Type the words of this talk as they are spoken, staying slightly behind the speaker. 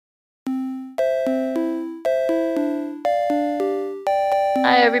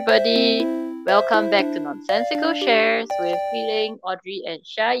Hi, everybody. Welcome back to Nonsensical Shares with Feeling, Audrey, and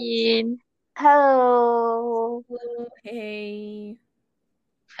Shayeen. Hello. Oh, hey.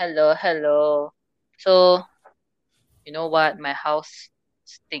 Hello, hello. So, you know what? My house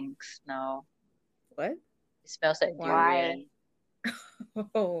stinks now. What? It smells like Why? durian.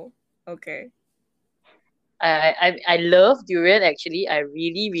 Oh, okay. I love durian actually. I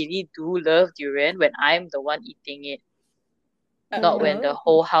really do love durian when I'm the one eating it. Not when the Oh,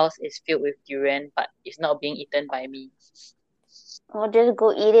 whole house is filled with durian, but it's not being eaten by me. Well, just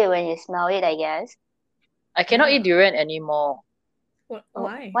go eat it when you smell it, I guess. I cannot eat yeah. durian anymore. Oh,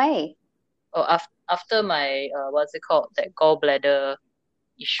 Why? why? After my what's it called, that gallbladder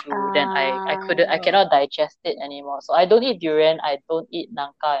issue, then I Oh, cannot digest it anymore. So I don't eat durian, I don't eat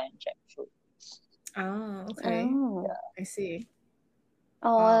nangka and jackfruit. okay. Oh. I see.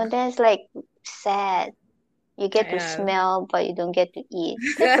 Oh, Wow. that's like sad. You get to Yeah. smell, but you don't get to eat.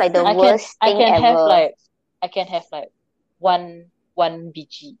 That's like the I can worst I thing can have ever. like I can have like one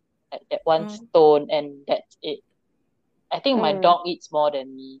biji, like that one Oh, stone, and that's it. I think my Mm, dog eats more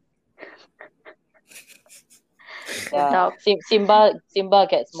than me. the Yeah. dog. Simba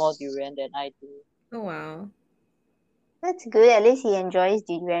gets more durian than I do. oh wow. That's good. At least he enjoys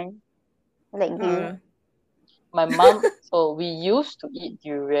durian, like you. Oh, My mom, so we used to eat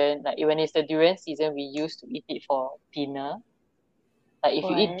durian, like when it's the durian season, we used to eat it for dinner. Like What?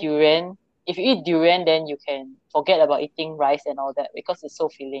 if you eat durian, then you can forget about eating rice and all that because it's so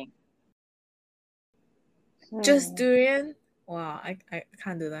filling. just Hmm. durian? Wow, I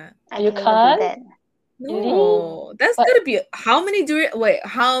can't do that. I You cannot do can't? that. Really? No, that's But gonna be how many durian? Wait,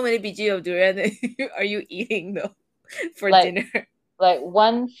 how many bg of durian are you eating though for like dinner? like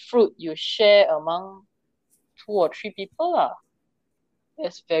one fruit you share among two or three people lah.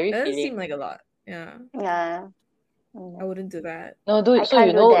 It's very That doesn't filling. seem like a lot. Yeah, Yeah. I wouldn't do that. No, I dude, so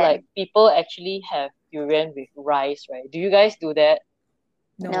can't do that. like people actually have durian with rice, right? Do you guys do that?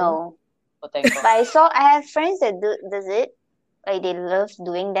 No. No. Oh, thank But God. I have friends that does it. Like they love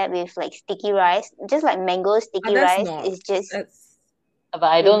doing that with like sticky rice. Just like mango sticky That's rice. not. It's just That's But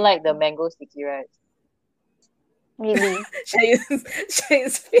I don't with like the mango sticky rice. really.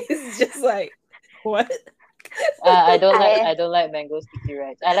 Shane's face is just like what? I I don't like mango sticky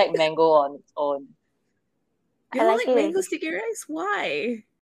rice. I like mango on its own. You I don't like like it. mango sticky rice? Why?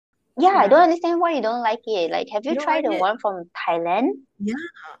 Yeah, I don't Yeah. understand why you don't like it. Like, have you You don't tried like the it? one from Thailand? Yeah.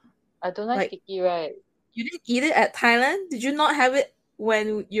 I don't like Like sticky rice. you didn't eat it at Thailand? Did you not have it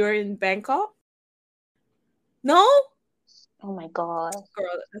when you're in Bangkok? No? Oh my god.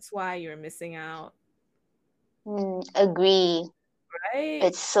 Girl, that's why you're missing out. Agree. Right?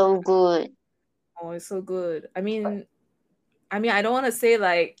 It's so good. Oh, it's so good. I mean, I don't want to say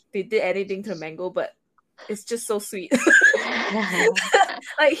like they did anything to mango, but it's just so sweet.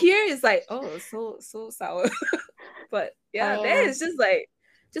 Like here it's like, oh, so sour. But Oh yeah, there yeah, is just like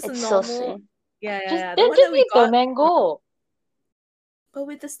just a it's so normal. sweet. Yeah. The one Just that we eat the got, mango. but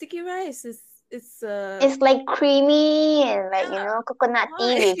with the sticky rice, it's It's like creamy and like yeah. coconutty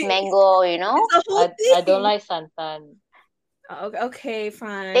Why? with mango. It's a whole I don't thing. like santan. Okay,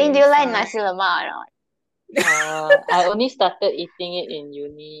 Then do fine, you like fine. nasi lemak or not? I only started eating it in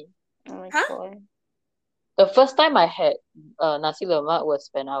uni. Oh my Huh? god. The first time I had nasi lemak was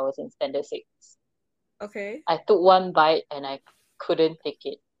when I was in standard six. Okay. I took one bite and I couldn't take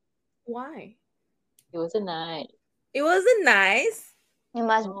it. Why? It wasn't nice. It wasn't nice. You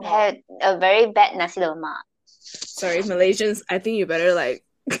must Oh, have a very bad nasi lemak. Sorry, Malaysians. I think you better like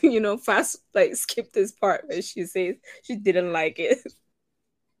fast like skip this part where she says she didn't like it.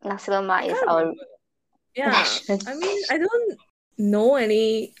 Nasi I lemak is can't our remember. Yeah. national. I mean, I don't know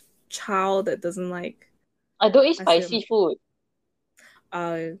any child that doesn't like I don't eat nasi spicy lemak. food.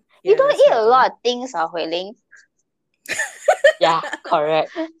 You Yeah, don't that's eat right a though. lot of things, Hui Ling. Yeah,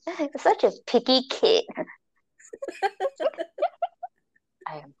 correct. You're such a picky kid.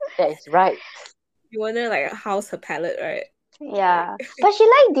 That is right. You wonder like how's her palate, right? Yeah, Like but she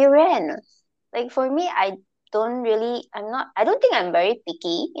like durian. Like for me, I don't think I'm very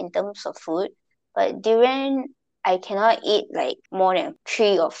picky in terms of food, but durian, I cannot eat like more than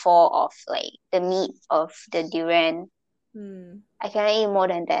three or four of like the meat of the durian. I cannot eat more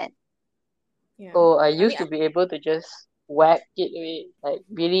than that. yeah. So I I mean, used to be able to just whack it away, like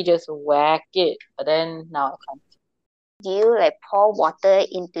really just whack it. But then now I can't. Do you like pour water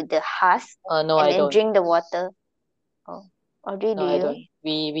into the husk No, and I then don't. drink the water? Oh, Audrey, No, do I you? don't.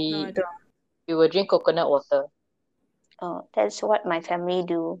 no, I don't. We will drink coconut water. Oh, that's what my family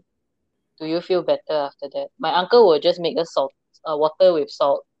do. Do you feel better after that? My uncle will just make us water with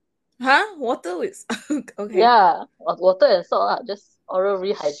salt. Huh? Water with okay. Yeah, water and salt, just oral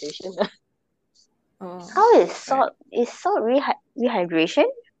rehydration. Oh, How is salt? Is salt rehydration?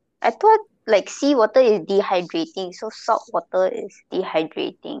 I thought like seawater is dehydrating, so salt water is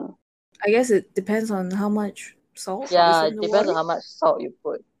dehydrating. I guess it depends on how much salt is Yeah, in it the depends on water, how much salt you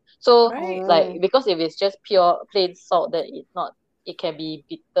put. So right? like because if it's just pure plain salt, that it's not, it can be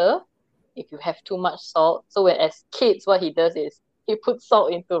bitter if you have too much salt. So when as kids, what he does is he puts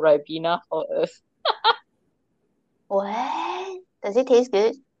salt into Ribena for us. What? Does it taste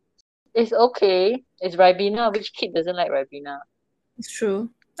good? It's okay. It's Ribena. Which kid doesn't like Ribena? It's true.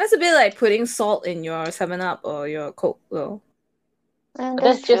 That's a bit like putting salt in your 7-Up or your Coke, though. Well, But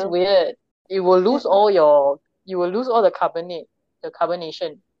that's that's just true. weird. You will lose all the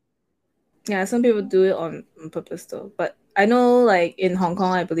carbonation. Yeah, some people do it on purpose, though. But I know, like, in Hong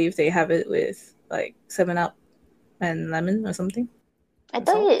Kong, I believe they have it with, like, 7-Up and lemon or something. I And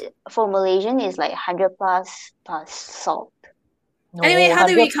thought salt. it for Malaysian is like 100 plus salt. No, Anyway, how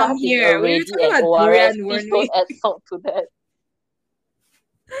did we 100 come plus is here? We were already talking an about ORS. durian, Please weren't don't we? add salt to that.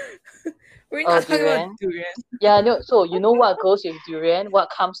 We're Oh, not talking about durian. durian. Yeah, no. So you know what goes with durian? What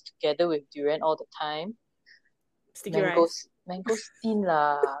comes together with durian all the time? Sticky rice. Mangosteen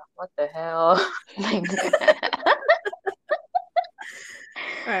lah. What the hell?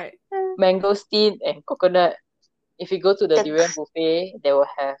 Right. Mangosteen and coconut. If you go to the The- durian buffet,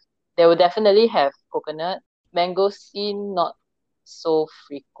 they will definitely have coconut. Mangosteen not so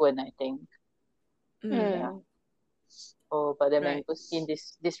frequent, I think. Mm, Yeah. Oh, but the right. mangosteen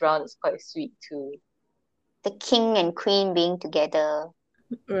this round is quite sweet too. The king and queen being together.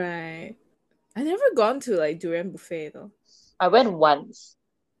 Right. I never gone to, like, durian buffet, though. I went once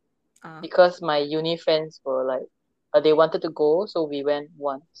Ah, because my uni friends were like, they wanted to go, so we went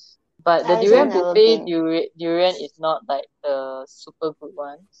once. But the I also durian never buffet been. durian is not like the super good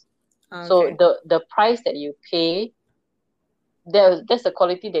ones. So okay. the price that you pay, that's the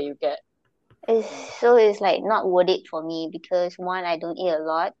quality that you get. It's like not worth it for me because one, I don't eat a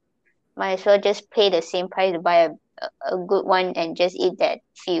lot. Might as well just pay the same price to buy a good one and just eat that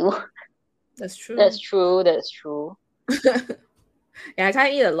few. That's true. That's true. That's true. Yeah, I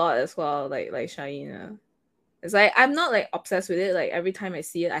can't eat a lot as well, like Shaina. It's like I'm not like obsessed with it. Like every time I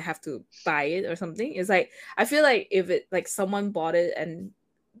see it, I have to buy it or something. It's like I feel like if it like someone bought it and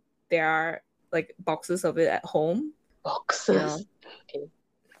there are like boxes of it at home, Boxes. you know, Okay.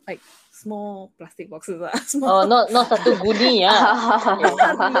 like small plastic boxes. Oh, Small. not satu guni Okay.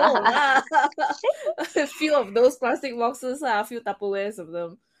 No lah. A few of those plastic boxes, a few Tupperwares of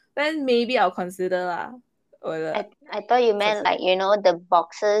them. Then maybe I'll consider lah. Or I thought you meant like the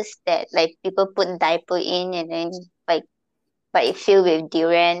boxes that like people put diaper in and then like but it filled with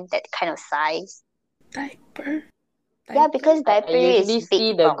durian, that kind of size. diaper. Yeah, because I diaper usually is see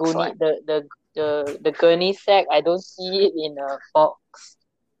big the box guni one. the gurney sack. I don't see it in a box.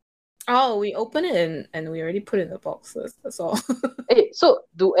 Oh, we open it and we already put it in the boxes. That's all. Hey, so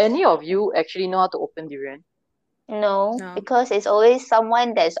do any of you actually know how to open durian? No, No. because it's always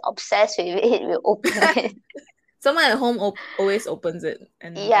someone that's obsessed with it will open it. Someone at home always opens it,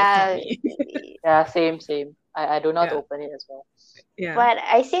 and that's Yeah, not me. Yeah, same. I don't know how to Yeah. open it as well. Yeah. but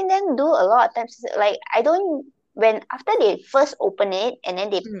I seen them do a lot of times. Like I don't when after they first open it and then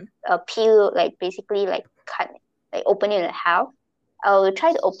they Mm. peel like basically like cut like open it in half. I will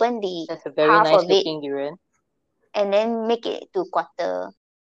try to open the That's a very half nice of it looking durian. and then make it to quarter.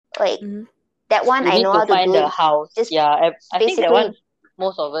 Like Mhm. that one You I need know to how to find do the it. house. Just Yeah, I think that one basically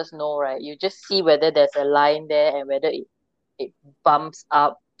most of us know, right? You just see whether there's a line there and whether it bumps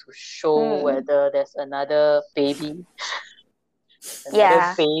up to show whether there's another baby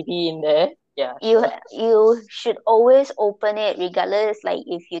yeah. in there. Yeah, You sure. you should always open it regardless like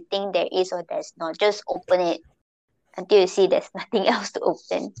if you think there is or there's not. Just open it until you see there's nothing else to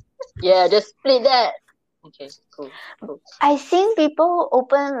open. Yeah, just split that. Okay, cool. I seen people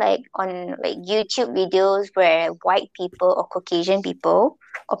open like on like YouTube videos where white people or Caucasian people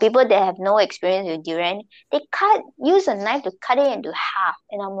or people that have no experience with durian, they use a knife to cut it into half.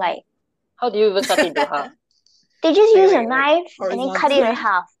 And I'm like, How do you even cut it into half? they just use a Wait, knife and then cut it in horizontally?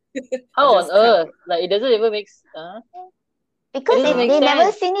 half. How on Just cut. earth? Like it doesn't even make Because It doesn't make they never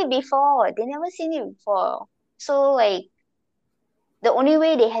sense. seen it before. They never seen it before. So like the only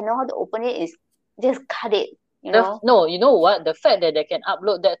way they know how to open it is just cut it, you know? No, you know what? The fact that they can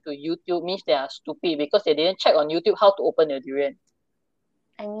upload that to YouTube means they are stupid because they didn't check on YouTube how to open a durian.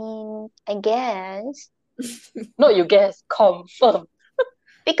 I mean, I guess. No, you guess. Confirm.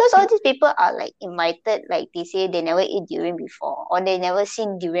 Because all these people are like invited, like they say they never eat durian before, or they never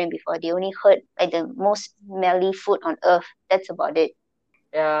seen durian before. They only heard like the most smelly food on earth. That's about it.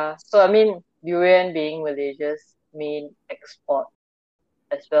 Yeah. So I mean, durian being Malaysia's main export.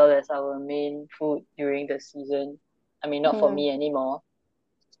 as well as our main food during the season. I mean, not for Mm. me anymore.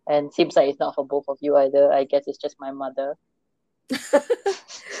 And seems like it's not for both of you either. I guess it's just my mother.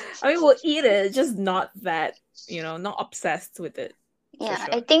 I mean, we'll eat it, just not that, not obsessed with it. Yeah,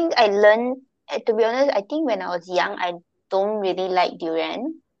 sure. I think I learned, to be honest, I think when I was young, I don't really like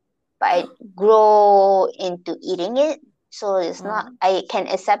durian, but I grow into eating it. So it's not, I can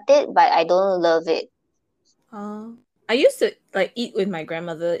accept it, but I don't love it. I used to like eat with my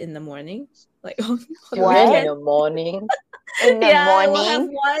grandmother in the morning, like on the Durian in weekend. the morning. In the We'll have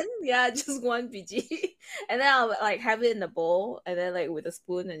morning, one, just one BG, and then I'll like have it in a bowl, and then like with a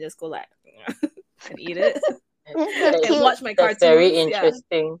spoon and just go like and eat it it's so and cute. watch my That's cartoons. very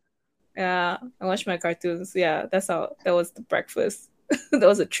interesting. Yeah, I watch my cartoons. Yeah, that was the breakfast. That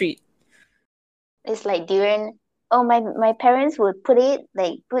was a treat. It's like durian. Oh, my parents would put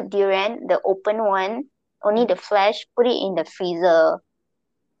durian, the open one, only the flesh, put it in the freezer,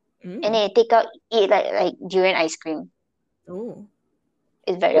 and then take out, eat like durian ice cream. Oh,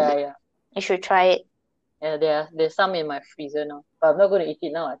 It's very Yeah, good. yeah. You should try it. Yeah, there's some in my freezer now. But I'm not going to eat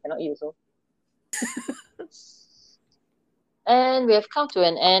it now. I cannot eat also. And we have come to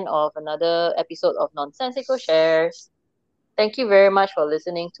an end of another episode of Nonsensical Shares. Thank you very much for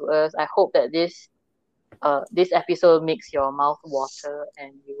listening to us. I hope that this episode makes your mouth water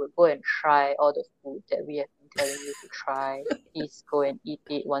and you will go and try all the food that we have been telling you to try. Please go and eat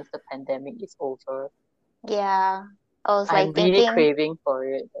it once the pandemic is over. Yeah. I was I'm like really thinking, craving for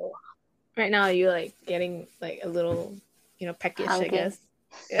it though. right now you're like getting like a little, peckish, I hungry. guess.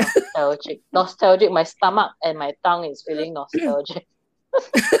 Yeah. Nostalgic. My stomach and my tongue is feeling nostalgic.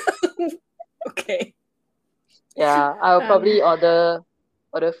 Okay. Yeah, I'll probably order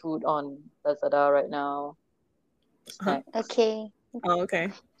food on Lazada right now. Snack. Okay. Oh, okay.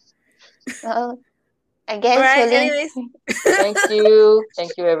 Well, I guess All right. Celine. Anyways, Thank you.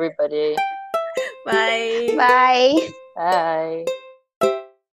 Thank you, everybody. bye. Bye. Bye.